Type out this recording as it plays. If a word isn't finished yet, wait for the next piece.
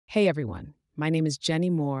Hey everyone, my name is Jenny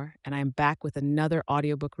Moore, and I am back with another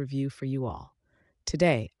audiobook review for you all.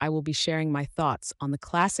 Today, I will be sharing my thoughts on the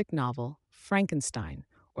classic novel Frankenstein,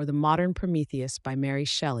 or The Modern Prometheus by Mary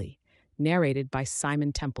Shelley, narrated by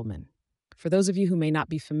Simon Templeman. For those of you who may not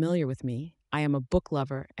be familiar with me, I am a book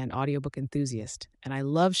lover and audiobook enthusiast, and I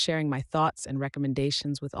love sharing my thoughts and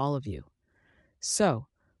recommendations with all of you. So,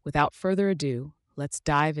 without further ado, let's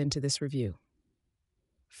dive into this review.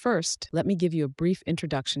 First, let me give you a brief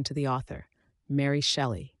introduction to the author, Mary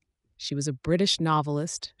Shelley. She was a British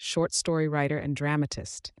novelist, short story writer, and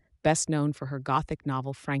dramatist, best known for her Gothic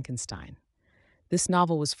novel Frankenstein. This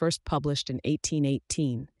novel was first published in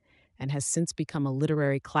 1818 and has since become a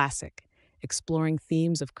literary classic, exploring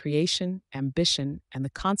themes of creation, ambition, and the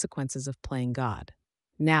consequences of playing God.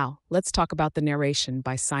 Now, let's talk about the narration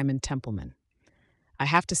by Simon Templeman. I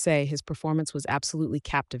have to say, his performance was absolutely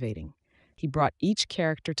captivating. He brought each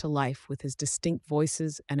character to life with his distinct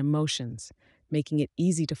voices and emotions, making it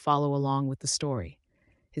easy to follow along with the story.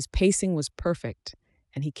 His pacing was perfect,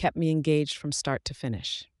 and he kept me engaged from start to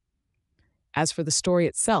finish. As for the story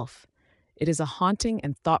itself, it is a haunting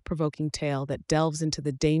and thought-provoking tale that delves into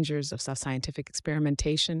the dangers of scientific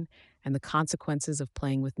experimentation and the consequences of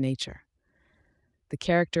playing with nature. The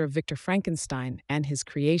character of Victor Frankenstein and his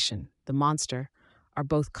creation, the monster, are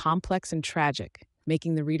both complex and tragic,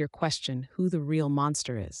 making the reader question who the real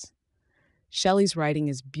monster is. Shelley's writing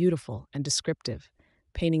is beautiful and descriptive,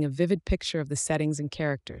 painting a vivid picture of the settings and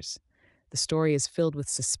characters. The story is filled with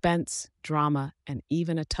suspense, drama, and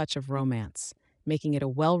even a touch of romance, making it a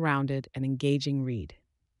well-rounded and engaging read.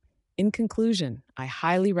 In conclusion, I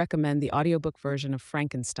highly recommend the audiobook version of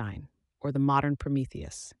Frankenstein, or The Modern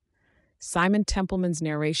Prometheus. Simon Templeman's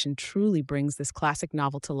narration truly brings this classic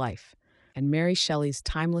novel to life, and Mary Shelley's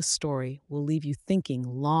timeless story will leave you thinking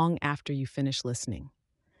long after you finish listening.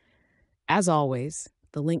 As always,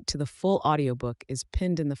 the link to the full audiobook is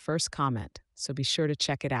pinned in the first comment, so be sure to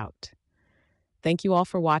check it out. Thank you all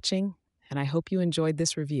for watching, and I hope you enjoyed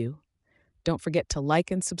this review. Don't forget to like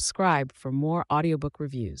and subscribe for more audiobook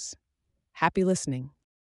reviews. Happy listening.